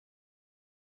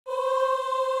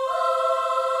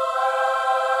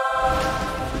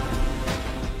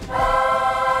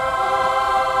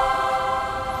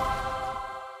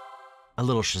A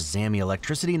little Shazammy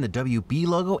electricity in the WB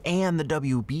logo, and the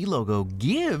WB logo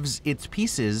gives its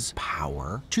pieces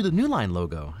power to the New Line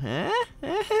logo.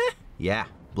 Yeah,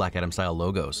 Black Adam style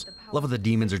logos. Love how the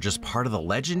demons are just part of the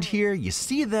legend here. You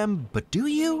see them, but do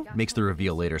you? Makes the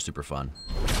reveal later super fun.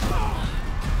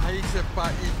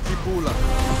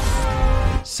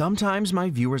 Sometimes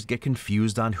my viewers get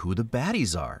confused on who the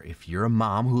baddies are. If you're a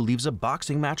mom who leaves a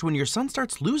boxing match when your son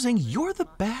starts losing, you're the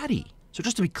baddie. So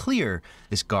just to be clear,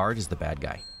 this guard is the bad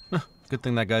guy. Good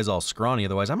thing that guy's all scrawny,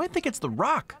 otherwise I might think it's The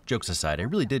Rock. Jokes aside, I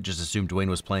really did just assume Dwayne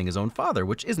was playing his own father,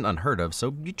 which isn't unheard of,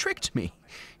 so you tricked me.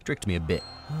 You tricked me a bit.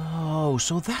 Oh,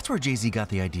 so that's where Jay-Z got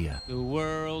the idea. The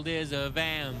world is a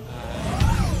vampire.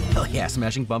 Hell yeah,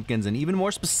 Smashing Pumpkins, and even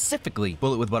more specifically,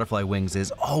 Bullet with Butterfly Wings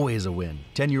is always a win.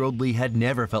 10-year-old Lee had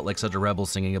never felt like such a rebel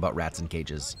singing about rats in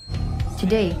cages.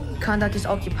 Today, Kahndaq is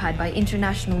occupied by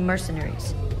international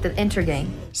mercenaries, the Intergang.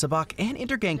 Sabak and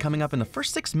Intergang coming up in the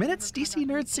first 6 minutes? DC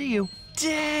nerds see you.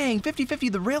 Dang,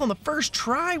 50-50 the rail on the first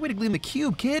try. Way to glean the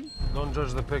cube, kid. Don't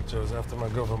judge the pictures after my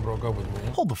girlfriend broke up with me.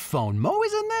 Hold the phone, Mo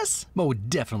is in this? Mo would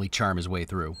definitely charm his way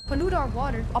through. Pollute our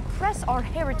water, oppress our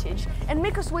heritage, and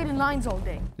make us wait in lines all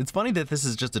day. It's funny that this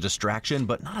is just a distraction,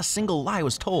 but not a single lie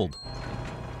was told.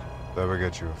 That would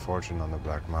get you a fortune on the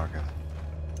black market.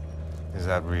 Is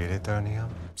that really turning up?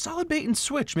 Solid bait and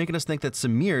switch, making us think that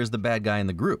Samir is the bad guy in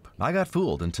the group. I got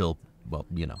fooled until, well,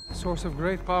 you know. Source of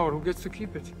great power, who gets to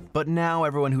keep it? But now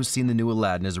everyone who's seen the new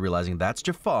Aladdin is realizing that's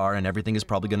Jafar, and everything is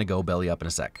probably gonna go belly up in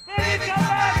a sec.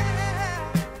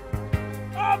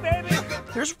 Oh, baby!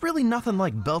 There's really nothing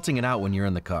like belting it out when you're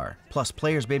in the car. Plus,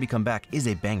 Player's Baby Come Back is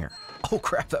a banger. Oh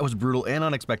crap, that was brutal and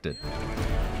unexpected.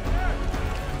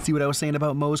 See what I was saying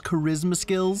about Mo's charisma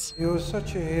skills? You're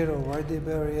such a hero. Why'd they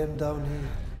bury him down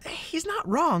here? He's not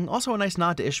wrong. Also a nice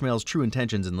nod to Ishmael's true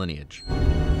intentions and lineage.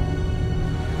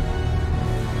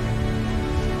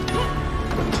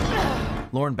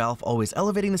 Lauren Balfe always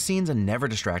elevating the scenes and never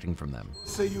distracting from them.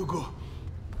 Say you go.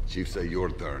 Chief, say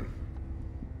your turn.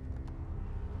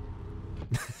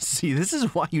 See, this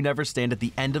is why you never stand at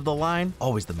the end of the line,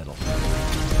 always the middle.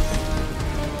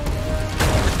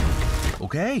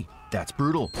 Okay, that's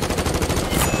brutal.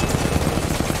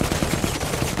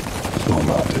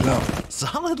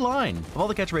 Solid line. Of all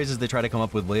the catchphrases they try to come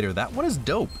up with later, that one is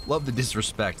dope. Love the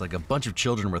disrespect, like a bunch of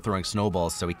children were throwing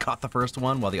snowballs, so he caught the first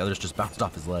one while the others just bounced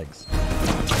off his legs.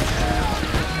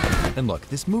 And look,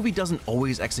 this movie doesn't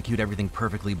always execute everything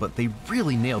perfectly, but they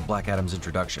really nailed Black Adam's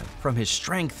introduction. From his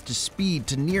strength to speed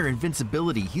to near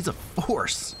invincibility, he's a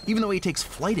force, even though he takes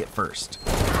flight at first.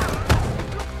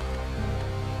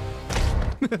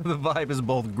 The vibe is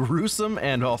both gruesome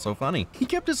and also funny. He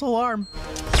kept his whole arm.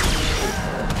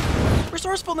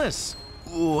 Resourcefulness.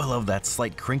 Ooh, I love that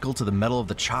slight crinkle to the metal of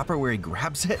the chopper where he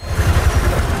grabs it.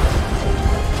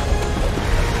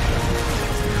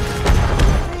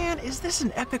 Man, is this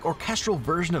an epic orchestral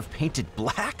version of Painted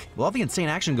Black? With all the insane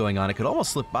action going on, it could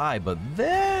almost slip by, but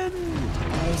then...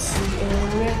 I see a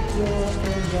red door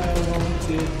and I want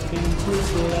it pink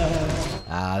with black.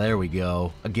 Ah, there we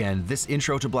go. Again, this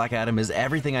intro to Black Adam is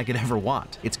everything I could ever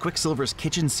want. It's Quicksilver's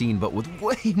kitchen scene, but with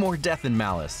way more death and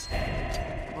malice.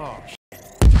 Oh,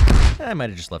 I might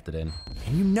have just left it in.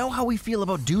 And you know how we feel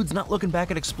about dudes not looking back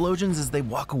at explosions as they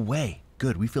walk away.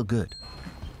 Good, we feel good.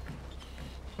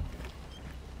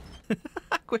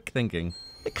 Quick thinking.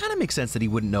 It kind of makes sense that he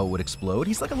wouldn't know it would explode.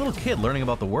 He's like a little kid learning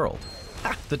about the world.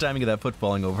 Ha, the timing of that foot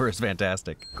falling over is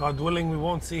fantastic. God willing, we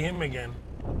won't see him again.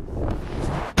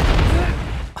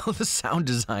 Oh, the sound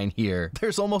design here.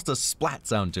 There's almost a splat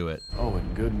sound to it. Oh,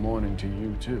 and good morning to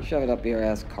you, too. Shove it up your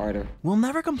ass, Carter. We'll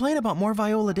never complain about more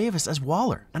Viola Davis as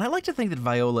Waller. And I like to think that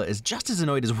Viola is just as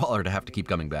annoyed as Waller to have to keep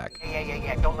coming back.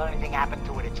 Yeah. Don't let anything happen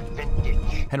to it. It's vintage.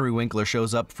 Henry Winkler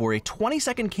shows up for a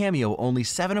 20-second cameo, only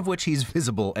 7 of which he's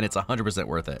visible, and it's 100%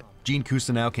 worth it. Gene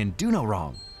Cousineau can do no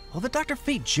wrong. Well, the Dr.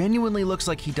 Fate genuinely looks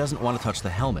like he doesn't want to touch the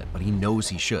helmet, but he knows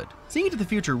he should. Seeing into the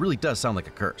future really does sound like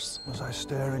a curse. Was I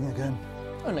staring again?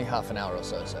 Only half an hour or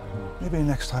so, sir. Maybe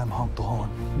next time honk the horn.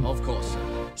 Of course,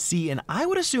 sir. See, and I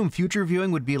would assume future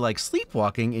viewing would be like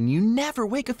sleepwalking, and you never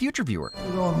wake a future viewer.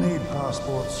 We don't need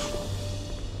passports.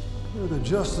 We're the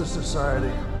Justice Society.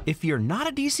 If you're not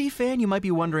a DC fan, you might be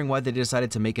wondering why they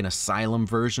decided to make an Asylum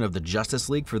version of the Justice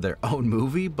League for their own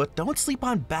movie, but don't sleep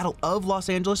on Battle of Los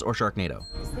Angeles or Sharknado.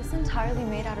 Is this entirely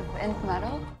made out of nth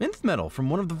metal? Nth metal from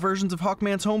one of the versions of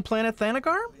Hawkman's home planet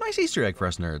Thanagar? Nice Easter egg for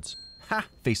us nerds. Ha!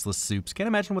 Faceless soups. Can't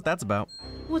imagine what that's about.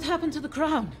 What happened to the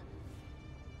crown?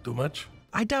 Too much?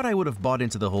 I doubt I would have bought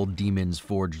into the whole demons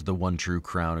forged the one true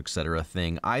crown, etc.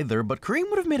 thing either, but Kareem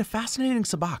would have made a fascinating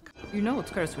sabak. You know it's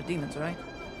cursed with demons, right?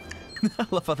 I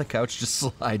love how the couch just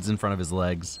slides in front of his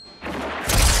legs.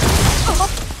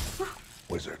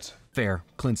 Wizards. Fair.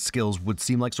 Clint's skills would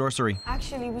seem like sorcery.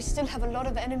 Actually, we still have a lot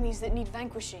of enemies that need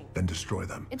vanquishing. Then destroy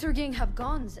them. Intergang have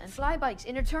guns and flybikes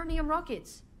and Eternium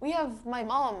rockets. We have my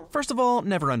mom. First of all,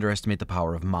 never underestimate the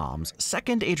power of moms.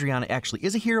 Second, Adriana actually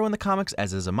is a hero in the comics,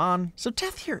 as is Aman, so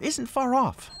death here isn't far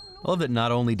off. I love that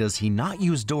not only does he not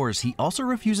use doors, he also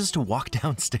refuses to walk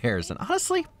downstairs. And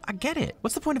honestly, I get it.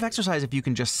 What's the point of exercise if you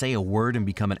can just say a word and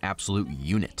become an absolute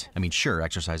unit? I mean, sure,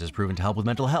 exercise is proven to help with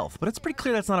mental health, but it's pretty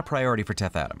clear that's not a priority for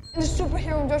Teth Adam. The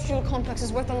superhero industrial complex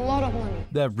is worth a lot of money.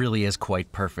 That really is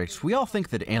quite perfect. We all think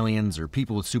that aliens or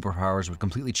people with superpowers would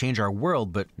completely change our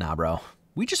world, but nah, bro.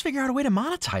 We just figure out a way to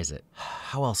monetize it.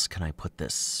 How else can I put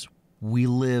this? We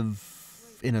live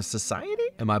in a society?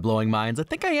 Am I blowing minds? I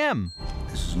think I am.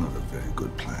 This is not a very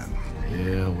good plan.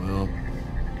 Yeah, well,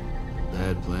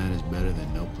 bad plan is better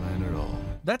than no plan at all.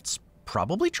 That's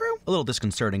probably true. A little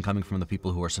disconcerting coming from the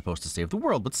people who are supposed to save the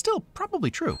world, but still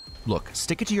probably true. Look,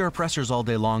 stick it to your oppressors all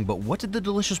day long, but what did the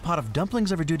delicious pot of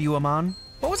dumplings ever do to you, Aman?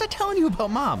 What was I telling you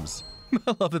about moms?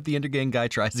 I love that the Intergang guy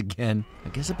tries again. I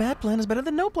guess a bad plan is better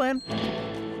than no plan.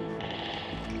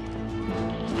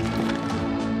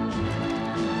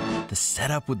 The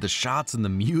setup with the shots and the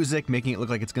music, making it look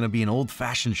like it's gonna be an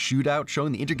old-fashioned shootout,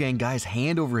 showing the Intergang guy's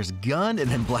hand over his gun,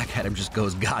 and then Black Adam just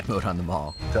goes God mode on them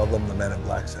all. Tell them the men in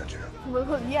black sent you.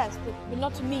 Well, yes, but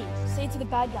not to me. Say it to the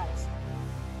bad guys.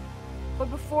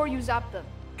 But before you zap them.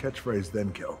 Catchphrase,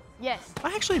 then kill. Yes.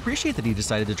 I actually appreciate that he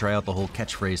decided to try out the whole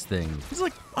catchphrase thing. He's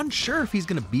like unsure if he's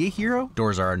gonna be a hero.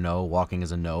 Doors are a no, walking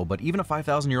is a no, but even a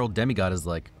 5,000-year-old demigod is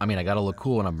like, I mean, I gotta look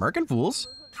cool when I'm murking fools.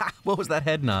 Ha! What was that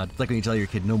head nod? It's like when you tell your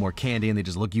kid no more candy and they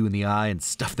just look you in the eye and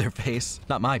stuff their face.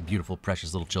 Not my beautiful,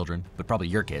 precious little children, but probably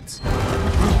your kids.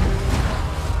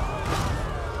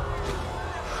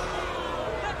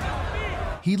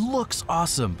 He looks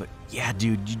awesome, but yeah,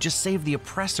 dude, you just saved the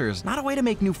oppressors, not a way to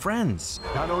make new friends.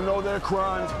 I don't know their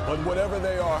crimes, but whatever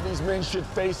they are, these men should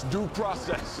face due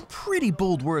process. Pretty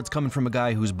bold words coming from a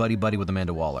guy who's buddy-buddy with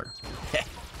Amanda Waller.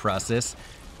 Process?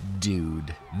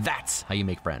 Dude, that's how you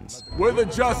make friends. We're the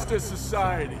Justice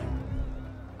Society.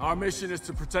 Our mission is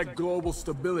to protect global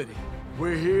stability.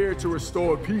 We're here to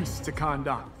restore peace to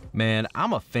Kahndaq. Man,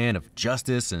 I'm a fan of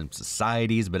justice and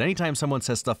societies, but anytime someone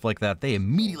says stuff like that, they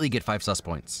immediately get 5 sus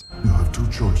points. You have 2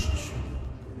 choices.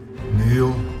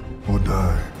 Kneel or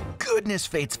die. Goodness,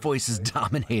 Fate's voice is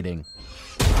dominating.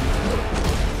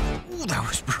 Ooh, that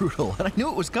was brutal, and I knew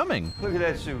it was coming. Look at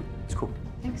that suit. It's cool.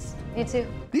 Thanks. You too.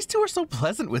 These two are so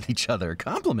pleasant with each other.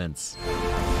 Compliments.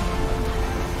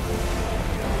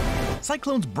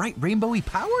 Cyclone's bright rainbowy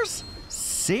powers?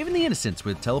 Saving the innocents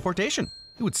with teleportation.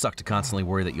 It would suck to constantly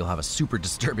worry that you'll have a super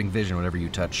disturbing vision whenever you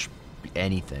touch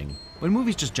anything. When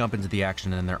movies just jump into the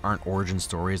action and there aren't origin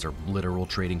stories or literal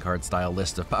trading card style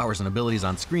lists of powers and abilities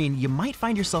on screen, you might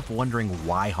find yourself wondering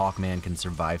why Hawkman can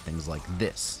survive things like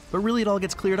this. But really it all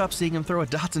gets cleared up seeing him throw a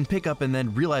Datsun pickup and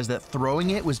then realize that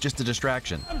throwing it was just a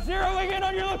distraction. I'm zeroing in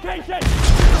on your location!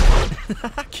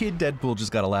 Kid Deadpool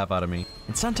just got a laugh out of me.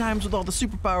 And sometimes with all the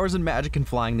superpowers and magic and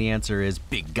flying, the answer is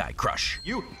big guy crush.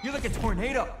 You're like a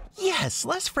tornado! Yes,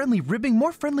 less friendly ribbing,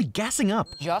 more friendly gassing up.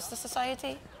 Justice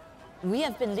Society? We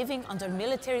have been living under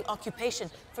military occupation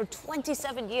for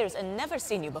 27 years and never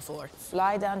seen you before.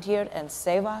 Fly down here and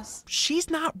save us? She's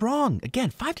not wrong.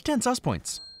 Again, 5 to 10 sus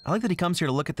points. I like that he comes here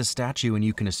to look at the statue and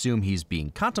you can assume he's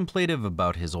being contemplative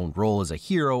about his own role as a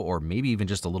hero or maybe even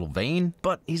just a little vain,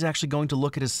 but he's actually going to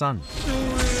look at his son.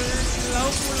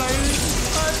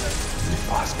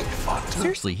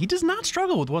 Seriously, he does not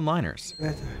struggle with one-liners.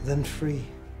 Better than free.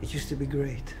 It used to be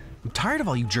great. I'm tired of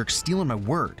all you jerks stealing my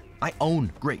word. I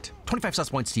own great. 25 sus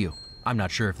points to you. I'm not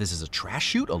sure if this is a trash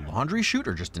shoot, a laundry shoot,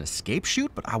 or just an escape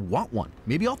shoot, but I want one.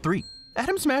 Maybe all 3.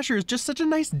 Adam Smasher is just such a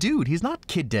nice dude. He's not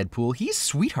Kid Deadpool, he's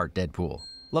Sweetheart Deadpool.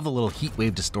 Love the little heat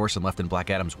wave distortion left in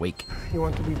Black Adam's wake. You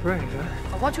want to be brave,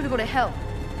 huh? I want you to go to hell.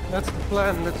 That's the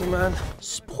plan, little man.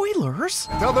 Spoilers?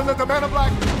 Tell them that the man in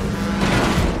black...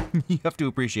 You have to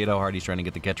appreciate how hard he's trying to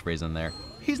get the catchphrase in there.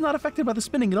 He's not affected by the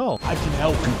spinning at all. I can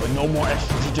help you, but no more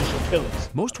extrajudicial killings.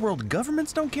 Most world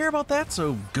governments don't care about that,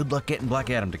 so good luck getting Black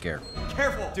Adam to care.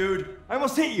 Careful, dude. I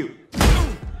almost hit you.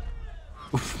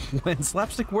 When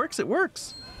slapstick works, it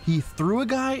works. He threw a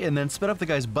guy and then sped up the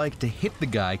guy's bike to hit the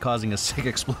guy, causing a sick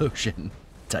explosion.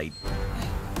 Tight.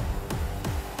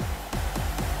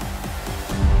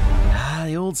 Ah,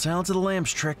 the old Silence of the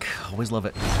Lambs trick. Always love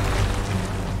it.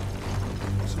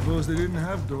 So suppose they didn't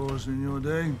have doors in your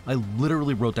day. I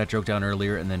literally wrote that joke down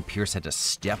earlier and then Pierce had to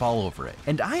step all over it.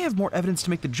 And I have more evidence to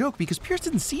make the joke because Pierce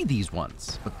didn't see these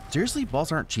ones. But seriously,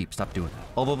 balls aren't cheap, stop doing that.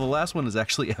 Although the last one is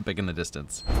actually epic in the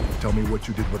distance. Tell me what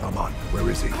you did with Aman. Where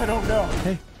is he? I don't know.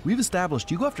 Hey, we've established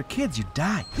you go after kids, you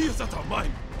die. He is at our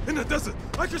mine. In the desert.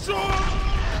 I can show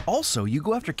him! Also, you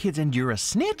go after kids and you're a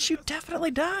snitch, you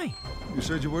definitely die. You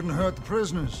said you wouldn't hurt the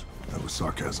prisoners. That was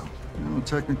sarcasm. Well,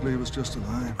 technically, it was just a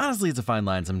lie. Honestly, it's a fine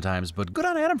line sometimes, but good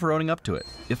on Adam for owning up to it.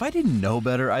 If I didn't know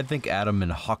better, I'd think Adam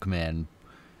and Hawkman...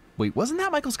 Wait, wasn't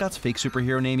that Michael Scott's fake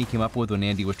superhero name he came up with when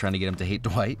Andy was trying to get him to hate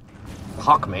Dwight?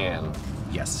 Hawkman.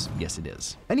 Yes, it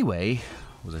is. Anyway,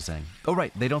 what was I saying? Oh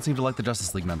right, they don't seem to like the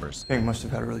Justice League members. Hank must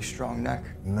have had a really strong neck.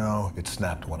 No, it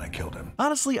snapped when I killed him.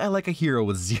 Honestly, I like a hero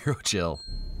with zero chill.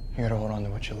 You gotta hold on to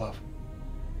what you love.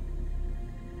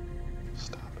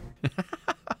 Stop.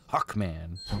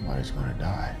 Hawkman. Somebody's gonna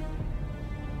die.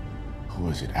 Who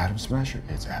is it? Atom Smasher?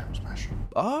 It's Atom Smasher.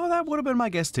 Oh, that would have been my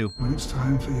guess too. When it's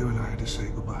time for you and I to say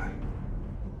goodbye,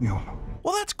 you'll know.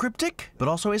 Well, that's cryptic, but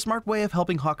also a smart way of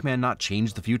helping Hawkman not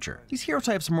change the future. These hero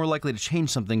types are more likely to change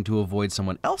something to avoid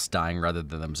someone else dying rather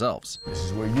than themselves. This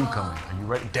is where you come in. Are you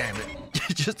ready? Damn it.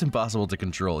 Just impossible to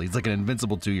control. He's like an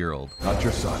invincible 2-year-old. Not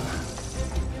your son.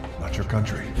 Not your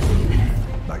country.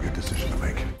 Not your decision to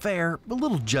make. Fair, a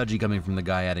little judgy coming from the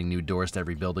guy adding new doors to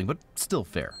every building, but still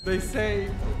fair. They say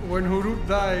when Hurut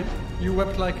died, you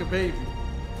wept like a baby.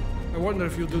 I wonder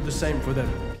if you'll do the same for them.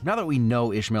 Now that we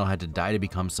know Ishmael had to die to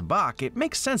become Sabak, it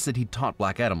makes sense that he'd taunt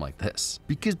Black Adam like this.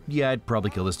 Because, yeah, I'd probably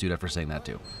kill this dude after saying that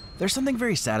too. There's something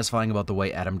very satisfying about the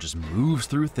way Adam just moves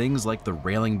through things like the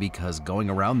railing because going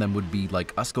around them would be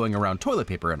like us going around toilet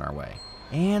paper in our way.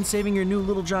 And saving your new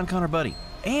little John Connor buddy.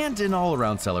 And an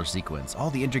all-around stellar sequence.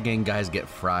 All the Intergang guys get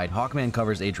fried, Hawkman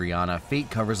covers Adriana, Fate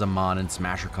covers Amon, and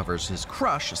Smasher covers his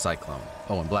crush, Cyclone.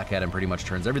 Oh, and Black Adam pretty much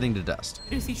turns everything to dust.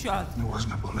 It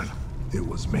wasn't a bullet. It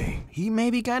was me. He may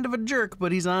be kind of a jerk,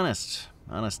 but he's honest.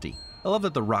 Honesty. I love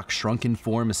that the Rock's shrunken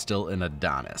form is still an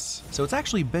Adonis. So it's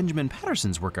actually Benjamin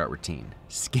Patterson's workout routine.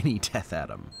 Skinny Death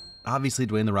Adam. Obviously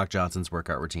Dwayne "The Rock" Johnson's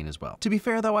workout routine as well. To be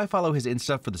fair though, I follow his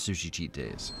Insta for the sushi cheat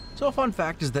days. So a fun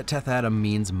fact is that Teth Adam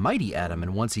means Mighty Adam,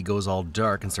 and once he goes all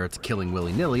dark and starts killing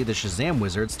willy-nilly, the Shazam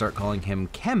wizards start calling him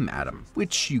Chem Adam,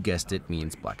 which, you guessed it,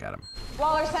 means Black Adam.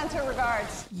 Waller sends her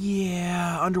regards.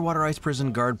 Yeah, underwater ice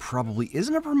prison guard probably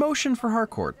isn't a promotion for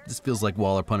Harcourt. This feels like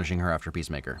Waller punishing her after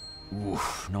Peacemaker.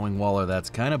 Oof, knowing Waller,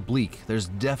 that's kind of bleak. There's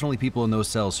definitely people in those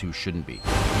cells who shouldn't be.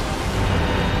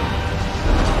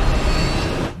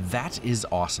 That is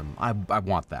awesome. I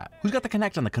want that. Who's got the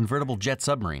connect on the convertible jet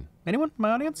submarine? Anyone in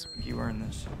my audience? You earned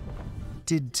this.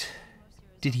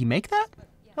 Did he make that?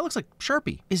 That looks like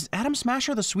Sharpie. Is Atom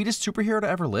Smasher the sweetest superhero to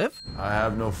ever live? I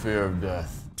have no fear of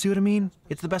death. See what I mean?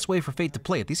 It's the best way for fate to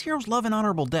play it. These heroes love an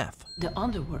honorable death. The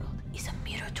underworld is a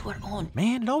mirror to our own.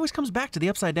 Man, it always comes back to the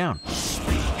upside down.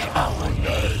 Our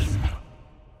name.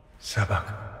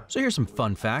 Sabak. So here's some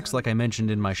fun facts. Like I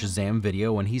mentioned in my Shazam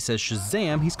video, when he says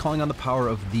Shazam, he's calling on the power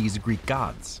of these Greek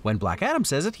gods. When Black Adam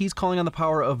says it, he's calling on the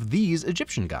power of these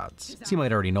Egyptian gods. So you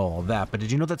might already know all that, but did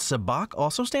you know that Sabak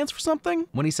also stands for something?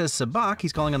 When he says Sabak,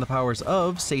 he's calling on the powers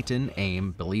of Satan,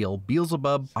 Aim, Belial,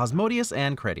 Beelzebub, Asmodeus,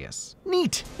 and Credius.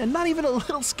 Neat, and not even a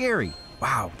little scary.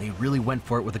 Wow, they really went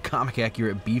for it with a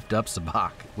comic-accurate, beefed-up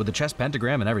Sabak, with the chest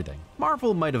pentagram and everything.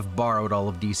 Marvel might have borrowed all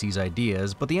of DC's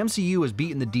ideas, but the MCU has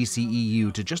beaten the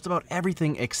DCEU to just about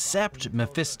everything except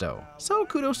Mephisto. So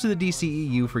kudos to the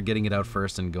DCEU for getting it out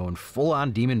first and going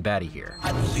full-on demon baddie here.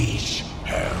 Unleash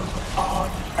hell on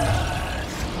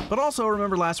earth. But also,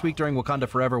 remember last week during Wakanda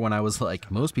Forever when I was like,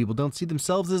 most people don't see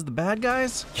themselves as the bad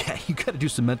guys? Yeah, you gotta do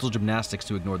some mental gymnastics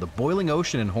to ignore the boiling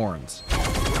ocean and horns.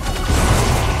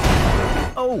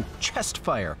 Oh, chest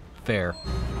fire. Fair.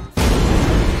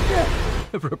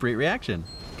 Appropriate reaction.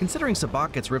 Considering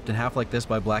Sabak gets ripped in half like this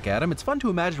by Black Adam, it's fun to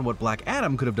imagine what Black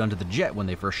Adam could have done to the jet when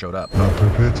they first showed up. Not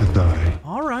prepared to die.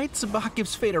 Alright, Sabak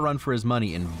gives Fate a run for his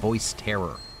money and voice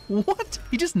terror. What?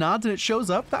 He just nods and it shows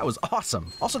up? That was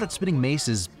awesome. Also, that spinning mace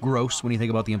is gross when you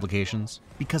think about the implications.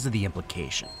 Because of the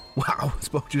implication. Wow,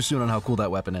 spoke too soon on how cool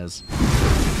that weapon is.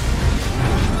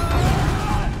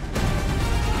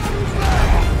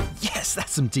 Yes,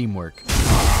 that's some teamwork.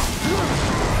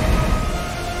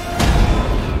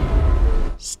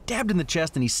 Stabbed in the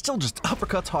chest and he still just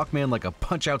uppercuts Hawkman like a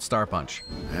Punch-Out Star Punch.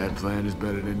 That plan is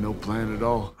better than no plan at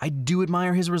all. I do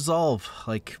admire his resolve.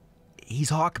 Like, he's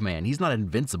Hawkman. He's not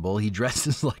invincible. He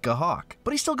dresses like a hawk.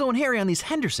 But he's still going hairy on these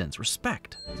Hendersons.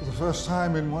 Respect. For the first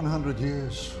time in 100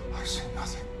 years, I see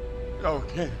nothing.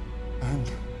 Okay. And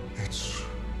it's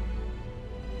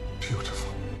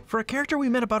beautiful. For a character we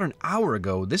met about an hour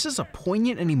ago, this is a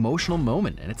poignant and emotional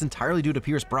moment, and it's entirely due to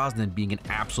Pierce Brosnan being an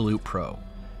absolute pro.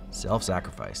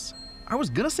 Self-sacrifice. I was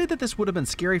gonna say that this would have been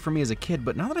scary for me as a kid,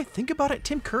 but now that I think about it,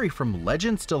 Tim Curry from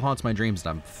Legend still haunts my dreams and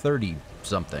I'm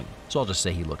 30-something. So I'll just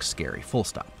say he looks scary, full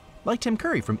stop. Like Tim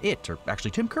Curry from It, or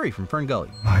actually Tim Curry from Fern Gully.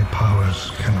 My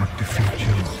powers cannot defeat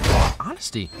you.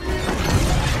 Honesty.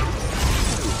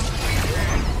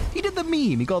 He did the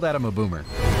meme, he called Adam a boomer.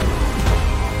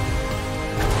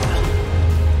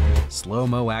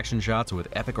 Slow-mo action shots with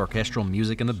epic orchestral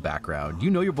music in the background. You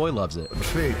know your boy loves it.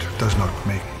 Fate does not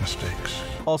make mistakes.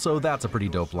 Also, that's a pretty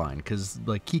dope line, because,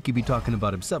 like, he could be talking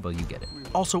about himself, well, you get it.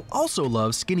 Also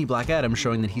loves skinny Black Adam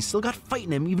showing that he's still got fight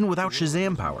in him even without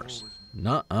Shazam powers.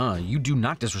 Nuh-uh, you do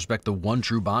not disrespect the one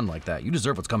true Bond like that. You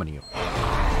deserve what's coming to you.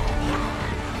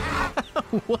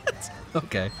 What?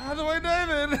 Okay. How do I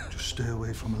dive in? Just stay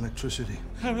away from electricity.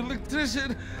 I'm an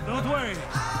electrician. Don't worry,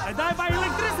 I die by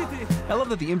electricity. I love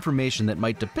that the information that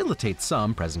might debilitate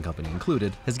some, present company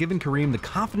included, has given Kareem the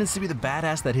confidence to be the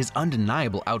badass that his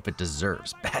undeniable outfit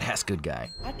deserves. Badass good guy.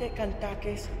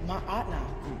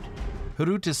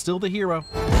 Harut is still the hero.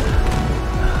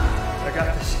 I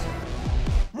got this.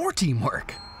 More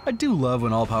teamwork. I do love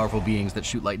when all-powerful beings that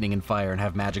shoot lightning and fire and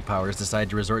have magic powers decide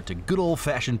to resort to good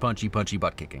old-fashioned punchy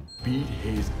butt-kicking. Beat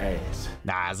his ass.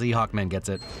 Nah, Z Hawkman gets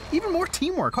it. Even more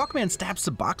teamwork. Hawkman stabs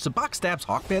Sabak, Sabak stabs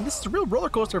Hawkman. This is a real roller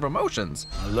coaster of emotions.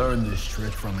 I learned this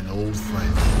trick from an old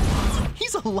friend.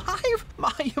 He's alive?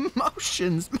 My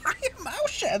emotions.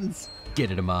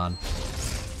 Get it, Amon.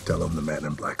 Tell him the man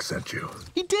in black sent you.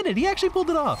 He did it. He actually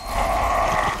pulled it off.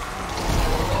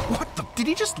 What the? Did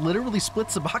he just literally split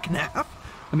Sabak in half?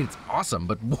 I mean, it's awesome,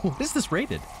 but what is this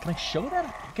rated? Can I show that?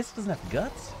 I guess it doesn't have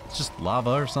guts. It's just lava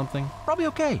or something. Probably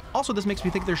okay. Also, this makes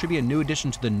me think there should be a new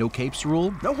addition to the no capes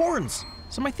rule. No horns.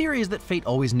 So my theory is that Fate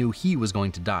always knew he was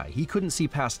going to die. He couldn't see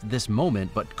past this moment,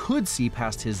 but could see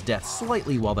past his death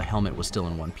slightly while the helmet was still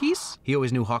in one piece. He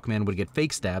always knew Hawkman would get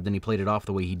fake stabbed, and he played it off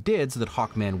the way he did so that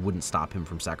Hawkman wouldn't stop him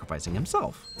from sacrificing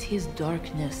himself. It's his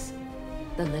darkness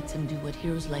that lets him do what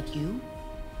heroes like you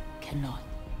cannot.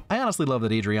 I honestly love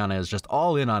that Adriana is just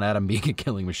all in on Adam being a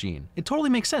killing machine. It totally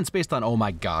makes sense based on, oh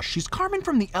my gosh, she's Carmen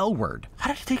from the L Word.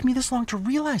 How did it take me this long to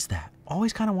realize that?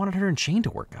 Always kind of wanted her and Shane to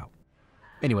work out.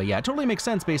 Anyway, yeah, it totally makes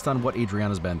sense based on what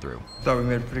Adriana's been through. Thought we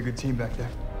made a pretty good team back there.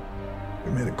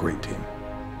 We made a great team.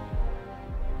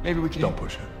 Maybe we can... Don't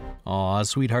push it. Aw,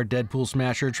 sweetheart Deadpool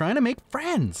smasher trying to make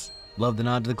friends. Love the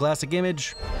nod to the classic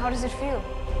image. How does it feel?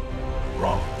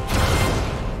 Wrong.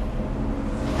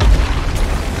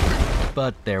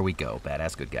 But there we go,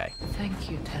 badass good guy. Thank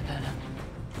you, Ted Adam.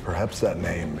 Perhaps that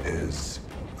name is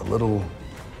a little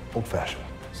old-fashioned.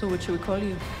 So what should we call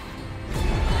you?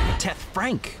 Teth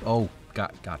Frank. Oh,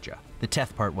 gotcha. The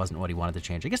Teth part wasn't what he wanted to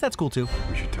change. I guess that's cool too.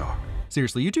 We should talk.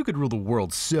 Seriously, you two could rule the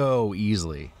world so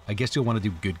easily. I guess you'll want to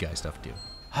do good guy stuff too.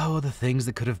 Oh, the things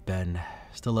that could have been.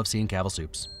 Still love seeing Cavill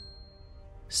soups.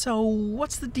 So,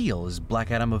 what's the deal? Is Black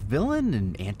Adam a villain,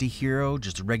 an anti-hero,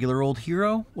 just a regular old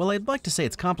hero? Well, I'd like to say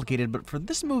it's complicated, but for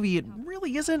this movie, it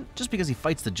really isn't. Just because he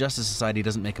fights the Justice Society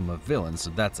doesn't make him a villain, so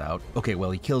that's out. Okay,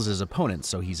 well, he kills his opponents,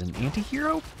 so he's an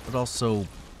anti-hero, but also,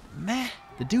 meh.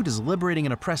 The dude is liberating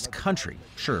an oppressed country.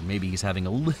 Sure, maybe he's having a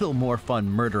little more fun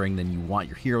murdering than you want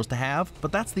your heroes to have,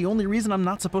 but that's the only reason I'm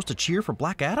not supposed to cheer for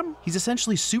Black Adam? He's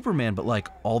essentially Superman, but like,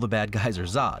 all the bad guys are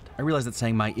Zod. I realize that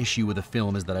saying my issue with the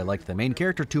film is that I liked the main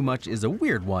character too much is a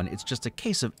weird one. It's just a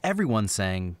case of everyone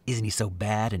saying, isn't he so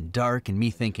bad and dark, and me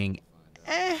thinking,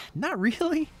 not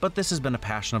really. But this has been a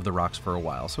passion of The Rock's for a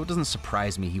while, so it doesn't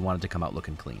surprise me he wanted to come out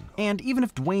looking clean. And even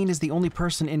if Dwayne is the only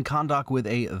person in Kahndaq with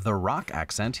a The Rock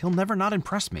accent, he'll never not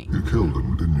impress me. You killed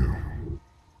him, didn't you?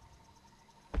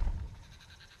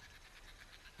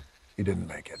 He didn't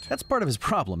make it. That's part of his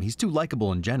problem. He's too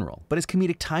likable in general. But his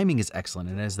comedic timing is excellent,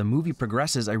 and as the movie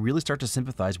progresses, I really start to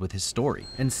sympathize with his story.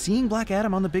 And seeing Black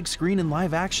Adam on the big screen in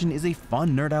live action is a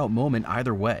fun nerd-out moment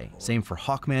either way. Same for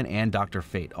Hawkman and Dr.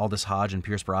 Fate. Aldous Hodge and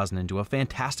Pierce Brosnan do a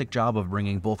fantastic job of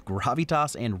bringing both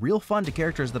gravitas and real fun to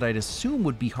characters that I'd assume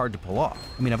would be hard to pull off.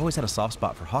 I mean, I've always had a soft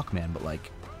spot for Hawkman, but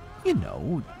like, you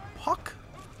know, Hawk.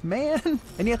 Man,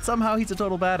 and yet somehow he's a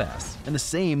total badass. And the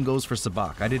same goes for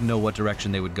Sabak. I didn't know what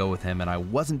direction they would go with him, and I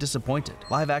wasn't disappointed.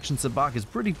 Live action Sabak is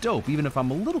pretty dope, even if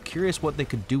I'm a little curious what they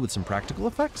could do with some practical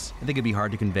effects. I think it'd be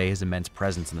hard to convey his immense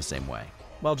presence in the same way.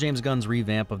 While James Gunn's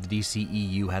revamp of the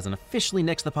DCEU hasn't officially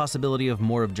nixed the possibility of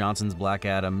more of Johnson's Black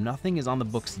Adam, nothing is on the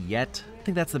books yet. I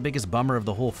think that's the biggest bummer of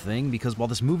the whole thing, because while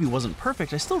this movie wasn't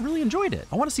perfect, I still really enjoyed it.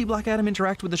 I want to see Black Adam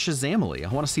interact with the Shazamily.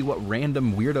 I want to see what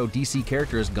random weirdo DC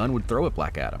characters Gunn would throw at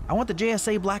Black Adam. I want the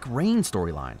JSA Black Rain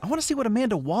storyline. I want to see what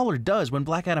Amanda Waller does when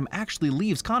Black Adam actually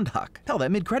leaves Kahndaq. Hell,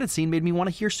 that mid-credit scene made me want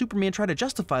to hear Superman try to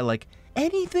justify, like,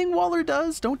 anything Waller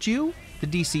does, don't you? The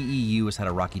DCEU has had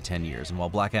a rocky 10 years, and while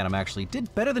Black Adam actually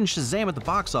did better than Shazam at the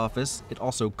box office, it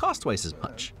also cost twice as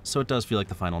much. So it does feel like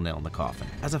the final nail in the coffin.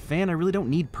 As a fan, I really don't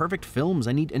need perfect films,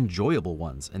 I need enjoyable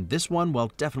ones, and this one,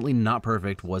 while definitely not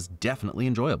perfect, was definitely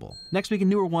enjoyable. Next week, a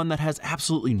newer one that has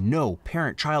absolutely no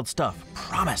parent-child stuff.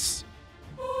 Promise!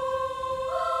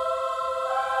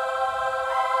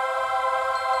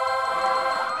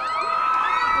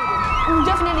 You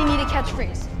definitely need a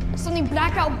catchphrase. Something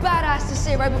blackout badass to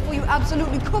say right before you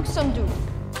absolutely cook some dude.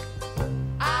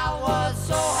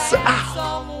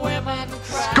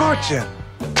 Scorching!